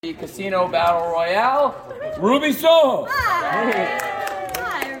Casino Battle Royale, Ruby Soho. Hi.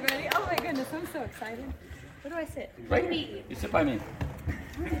 Hi, everybody. Oh my goodness, I'm so excited. Where do I sit? Right here. You sit by me.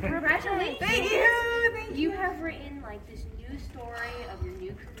 Congratulations. Thank you. Thank You have written like this new story of your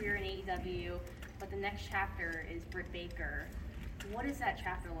new career in AEW, but the next chapter is Britt Baker. What does that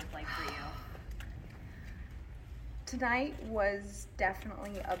chapter look like for you? Tonight was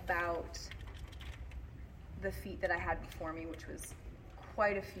definitely about the feat that I had before me, which was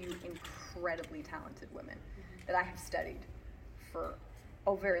quite a few incredibly talented women that I have studied for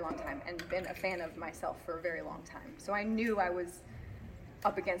a very long time and been a fan of myself for a very long time. So I knew I was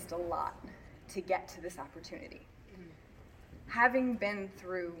up against a lot to get to this opportunity. Having been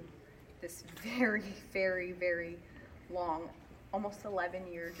through this very, very, very long, almost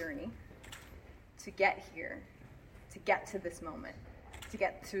 11-year journey to get here, to get to this moment, to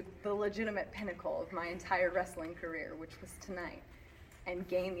get to the legitimate pinnacle of my entire wrestling career, which was tonight, and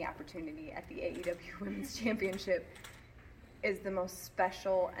gain the opportunity at the AEW Women's Championship is the most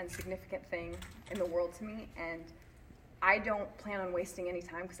special and significant thing in the world to me. And I don't plan on wasting any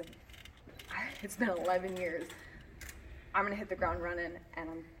time because it's been 11 years. I'm going to hit the ground running, and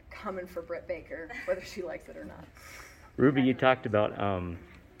I'm coming for Britt Baker, whether she likes it or not. Ruby, you talked about,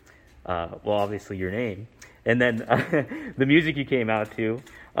 obviously your name, and then the music you came out to.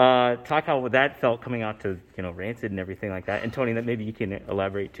 Talk how that felt coming out to, Rancid and everything like that. And Tony, that maybe you can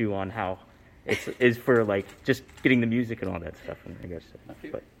elaborate too on how it is for like just getting the music and all that stuff. And I guess.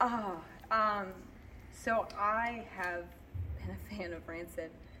 But. So I have been a fan of Rancid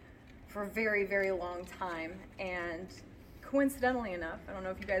for a very, very long time, and coincidentally enough, I don't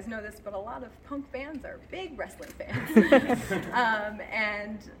know if you guys know this, but a lot of punk bands are big wrestling fans.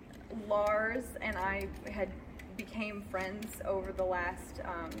 And Lars and I had became friends over the last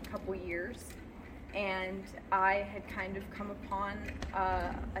couple years, and I had kind of come upon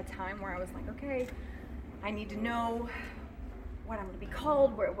a time where I was like, okay, I need to know what I'm going to be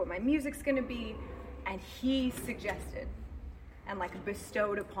called, what my music's going to be, and he suggested and like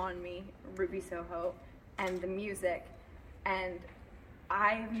bestowed upon me Ruby Soho and the music, and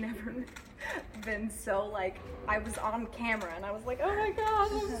I've never been so like, I was on camera and I was like, oh my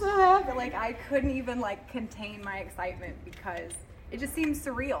God, I'm so happy. Like I couldn't even like contain my excitement because it just seemed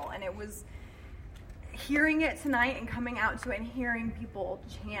surreal. And it was hearing it tonight and coming out to it and hearing people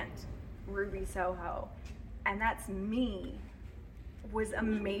chant Ruby Soho, and that's me, was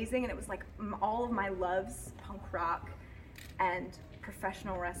amazing. And it was like all of my loves, punk rock and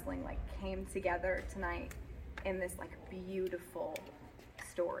professional wrestling, like came together tonight in this like beautiful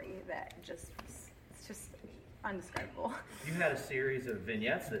story that it's just undescribable. You had a series of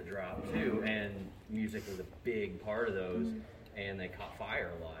vignettes that dropped too, and music was a big part of those, and they caught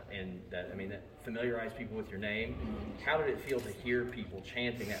fire a lot, and that familiarized people with your name. How did it feel to hear people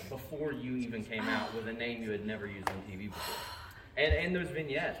chanting that before you even came out with a name you had never used on TV before? And those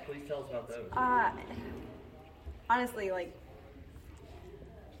vignettes, please tell us about those. Honestly, like,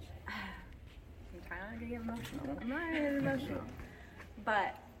 I'm trying not to get emotional. I'm not getting emotional.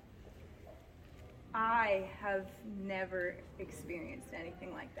 But I have never experienced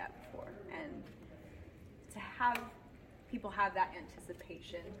anything like that before. And to have people have that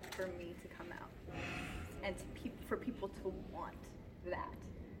anticipation for me to come out, and for people to want that,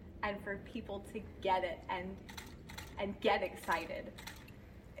 and for people to get it and get excited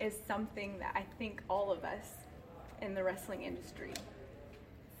is something that I think all of us in the wrestling industry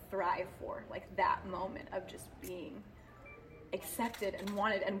thrive for. Like that moment of just being accepted and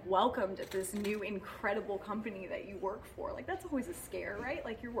wanted and welcomed at this new incredible company that you work for. Like that's always a scare, right?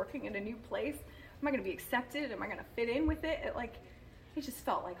 Like you're working in a new place. Am I going to be accepted? Am I going to fit in with it? It just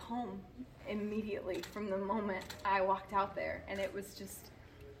felt like home immediately from the moment I walked out there, and it was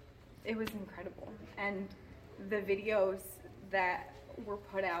incredible. And the videos that were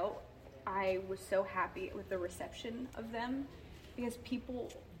put out, I was so happy with the reception of them because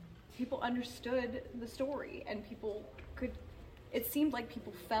people understood the story, and it seemed like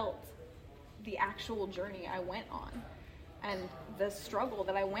people felt the actual journey I went on and the struggle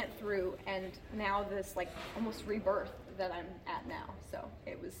that I went through, and now this like almost rebirth that I'm at now. So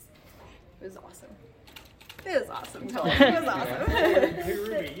it was awesome. It was awesome, Tony. It was awesome. Hey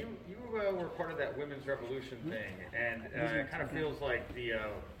Ruby, you were part of that Women's Revolution thing, and it kind of feels like the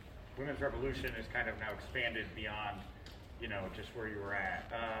Women's Revolution is kind of now expanded beyond, just where you were at.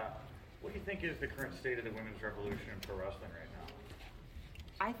 What do you think is the current state of the Women's Revolution in pro wrestling right now?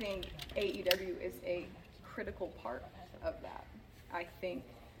 I think AEW is a critical part of that. I think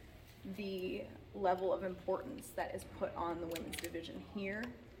the level of importance that is put on the women's division here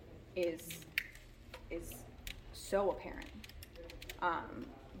is so apparent.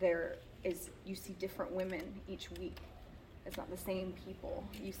 you see different women each week. It's not the same people.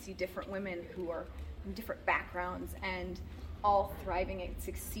 You see different women who are from different backgrounds and all thriving and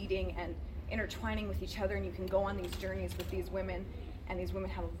succeeding and intertwining with each other, and you can go on these journeys with these women, and these women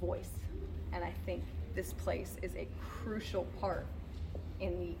have a voice. And I think this place is a crucial part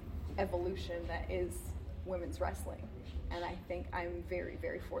in the evolution that is women's wrestling. And I think I'm very,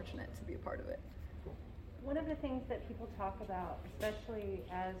 very fortunate to be a part of it. One of the things that people talk about, especially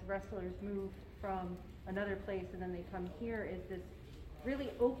as wrestlers move from another place and then they come here, is this really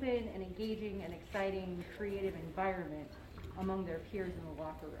open and engaging and exciting creative environment among their peers in the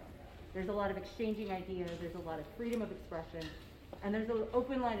locker room. There's a lot of exchanging ideas, there's a lot of freedom of expression, and there's an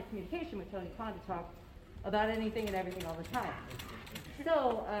open line of communication with Tony Khan to talk about anything and everything all the time.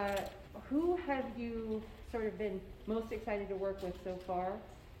 So, who have you sort of been most excited to work with so far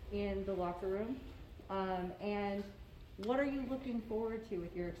in the locker room? And what are you looking forward to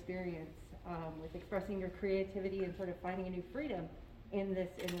with your experience with expressing your creativity and sort of finding a new freedom in this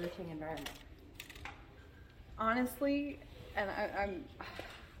enriching environment? Honestly, and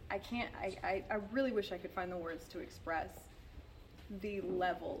I really wish I could find the words to express the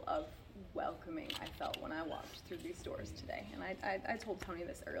level of welcoming I felt when I walked through these doors today. And I told Tony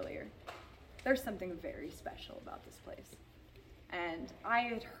this earlier. There's something very special about this place. And I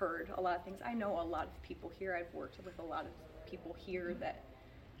had heard a lot of things. I know a lot of people here. I've worked with a lot of people here that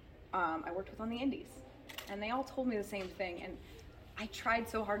I worked with on the indies. And they all told me the same thing. And I tried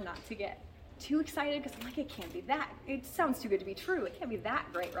so hard not to get too excited because I'm like, it can't be that. It sounds too good to be true. It can't be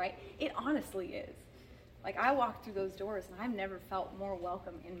that great, right? It honestly is. Like, I walked through those doors and I've never felt more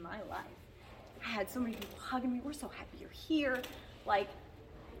welcome in my life. I had so many people hugging me. We're so happy you're here. Like,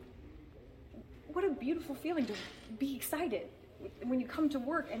 what a beautiful feeling to be excited when you come to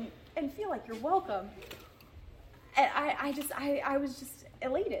work and feel like you're welcome. And I was just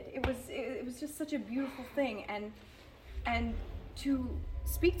elated. It was just such a beautiful thing. And to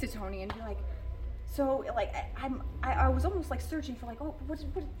speak to Tony and be like, so like I was almost like searching for like, oh, what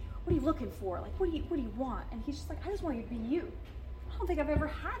are you looking for? Like, what do you want? And he's just like, I just want you to be you. I don't think I've ever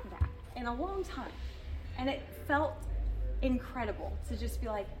had that in a long time. And it felt incredible to just be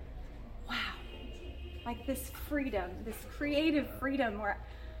like, wow, like this freedom, this creative freedom where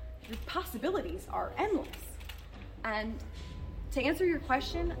the possibilities are endless. And to answer your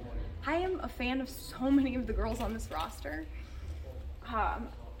question, I am a fan of so many of the girls on this roster. I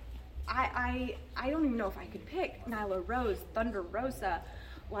don't even know if I could pick Nyla Rose, Thunder Rosa,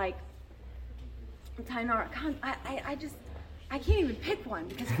 like Tainara Khan. I can't even pick one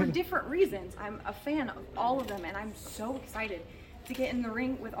because for different reasons, I'm a fan of all of them, and I'm so excited to get in the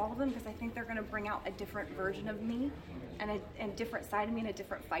ring with all of them because I think they're going to bring out a different version of me and a different side of me and a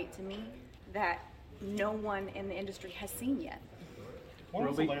different fight to me that no one in the industry has seen yet. When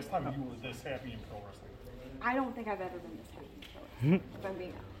was the last time you were this happy in pro wrestling? I don't think I've ever been this happy in pro wrestling, if I'm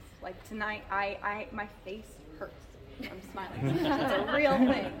being honest. Like tonight, my face hurts from smiling. It's a real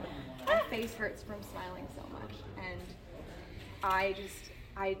thing. My face hurts from smiling so much, and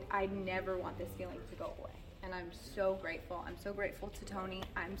I never want this feeling to go away. And I'm so grateful. I'm so grateful to Tony.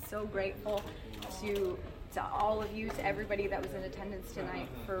 I'm so grateful to all of you, to everybody that was in attendance tonight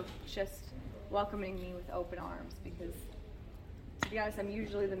for just welcoming me with open arms, because to be honest, I'm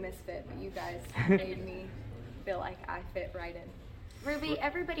usually the misfit, but you guys made me feel like I fit right in. Ruby,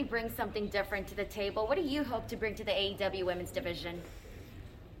 everybody brings something different to the table. What do you hope to bring to the AEW women's division?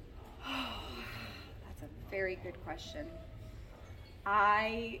 That's a very good question.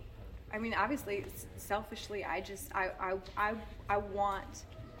 I mean, obviously, selfishly, I want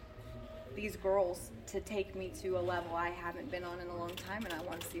these girls to take me to a level I haven't been on in a long time, and I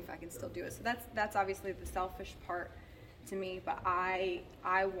want to see if I can still do it. So that's obviously the selfish part to me, but I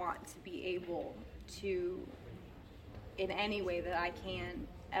want to be able to, in any way that I can,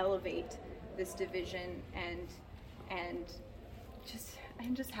 elevate this division and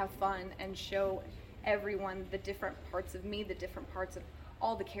just have fun and show everyone the different parts of me, the different parts of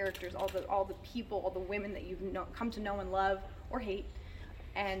all the characters, all the people, all the women that you've come to know and love or hate,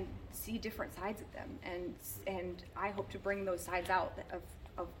 and see different sides of them. And I hope to bring those sides out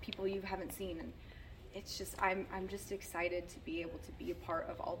of people you haven't seen. And it's just I'm just excited to be able to be a part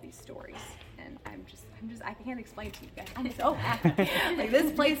of all these stories. And I can't explain to you guys. I'm so happy. Like,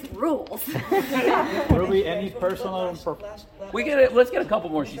 this place rules. Ruby, any personal? Let's get a couple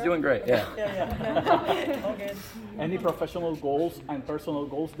more. She's doing great. Yeah. Okay. Any professional goals and personal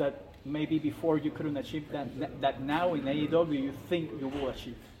goals that maybe before you couldn't achieve that now in AEW you think you will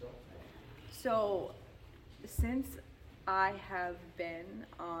achieve? So, since I have been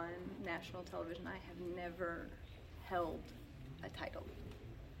on national television, I have never held a title.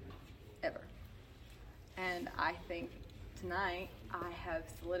 I think tonight I have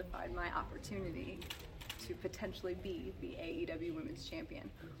solidified my opportunity to potentially be the AEW Women's Champion,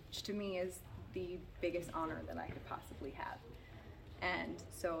 which to me is the biggest honor that I could possibly have. And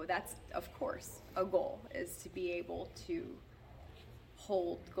so that's, of course, a goal, is to be able to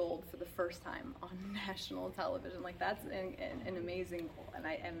hold gold for the first time on national television. Like, that's an amazing goal, and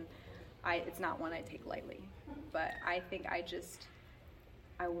it's not one I take lightly. But I think I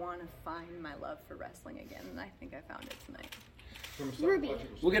want to find my love for wrestling again, and I think I found it tonight. Ruby.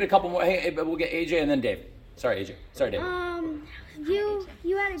 We'll get a couple more. Hey, but we'll get AJ and then Dave. Sorry, AJ. Sorry, Dave.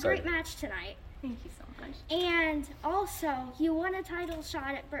 You had a Sorry. great match tonight. Thank you so much. And also, you won a title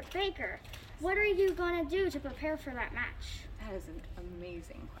shot at Britt Baker. What are you going to do to prepare for that match? That is an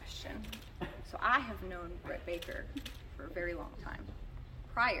amazing question. So I have known Britt Baker for a very long time.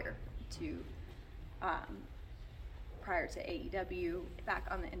 Prior to AEW, back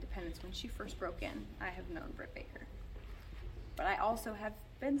on the independents when she first broke in, I have known Britt Baker. But I also have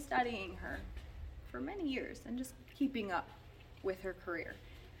been studying her for many years and just keeping up with her career.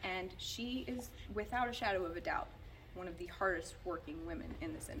 And she is, without a shadow of a doubt, one of the hardest working women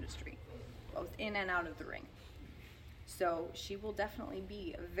in this industry, both in and out of the ring. So she will definitely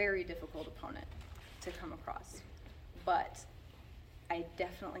be a very difficult opponent to come across. But I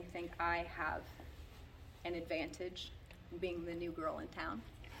definitely think I have an advantage being the new girl in town.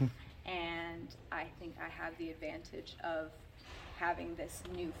 And I think I have the advantage of having this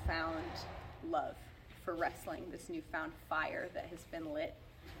newfound love for wrestling, this newfound fire that has been lit.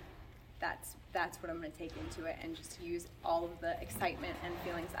 That's what I'm going to take into it, and just use all of the excitement and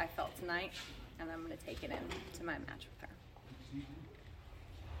feelings I felt tonight, and I'm going to take it into my match with her.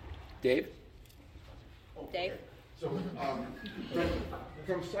 Dave? Dave? So,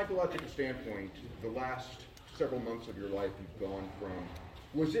 from a psychological standpoint, the last several months of your life you've gone from,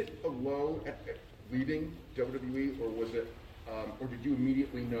 was it a low at leaving WWE, or was it, or did you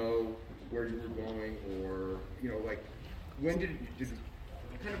immediately know where you were going, or, like, when did it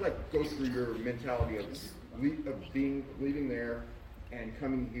kind of like go through your mentality of leaving there and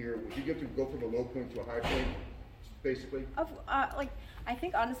coming here? Did you get to go from a low point to a high point, basically? I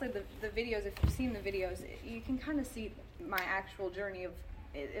think honestly the videos, if you've seen the videos, you can kind of see my actual journey of,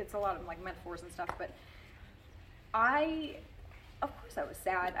 it's a lot of like metaphors and stuff, but of course I was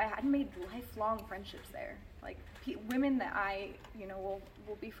sad. I made lifelong friendships there, like women that I, will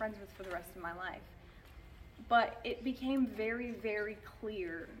be friends with for the rest of my life. But it became very, very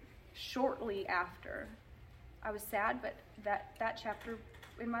clear shortly after. I was sad, but that chapter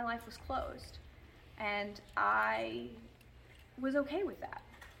in my life was closed. And I was okay with that.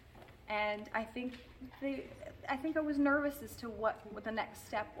 And I think I was nervous as to what the next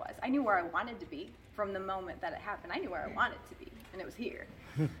step was. I knew where I wanted to be from the moment that it happened. I knew where I wanted to be, and it was here.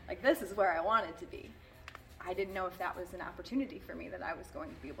 Like, this is where I wanted to be. I didn't know if that was an opportunity for me that I was going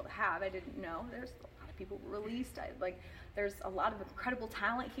to be able to have. I didn't know. There's a lot of people released. There's a lot of incredible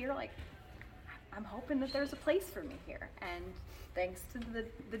talent here. Like, I'm hoping that there's a place for me here. And thanks to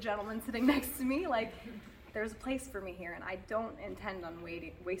the gentleman sitting next to me, like, there's a place for me here, and I don't intend on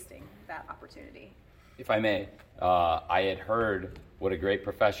wasting that opportunity. If I may, I had heard what a great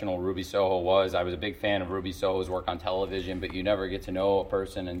professional Ruby Soho was. I was a big fan of Ruby Soho's work on television, but you never get to know a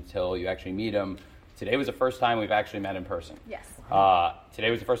person until you actually meet them. Today was the first time we've actually met in person. Yes.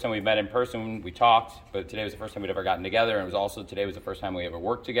 Today was the first time we've met in person. We talked, but today was the first time we'd ever gotten together, and today was the first time we ever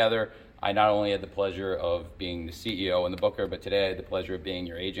worked together. I not only had the pleasure of being the CEO and the booker, but today I had the pleasure of being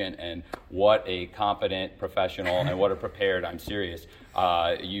your agent, and what a competent professional and what a prepared, I'm serious.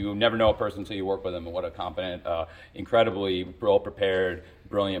 You never know a person until you work with them, and what a competent, incredibly well-prepared,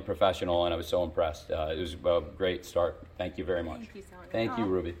 brilliant professional, and I was so impressed. It was a great start. Thank you very much. Thank you so much. Thank you,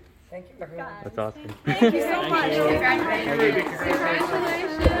 Ruby. Thank you, everyone. That's awesome. Thank you so much. Thank you. Congratulations.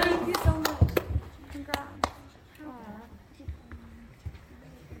 Congratulations.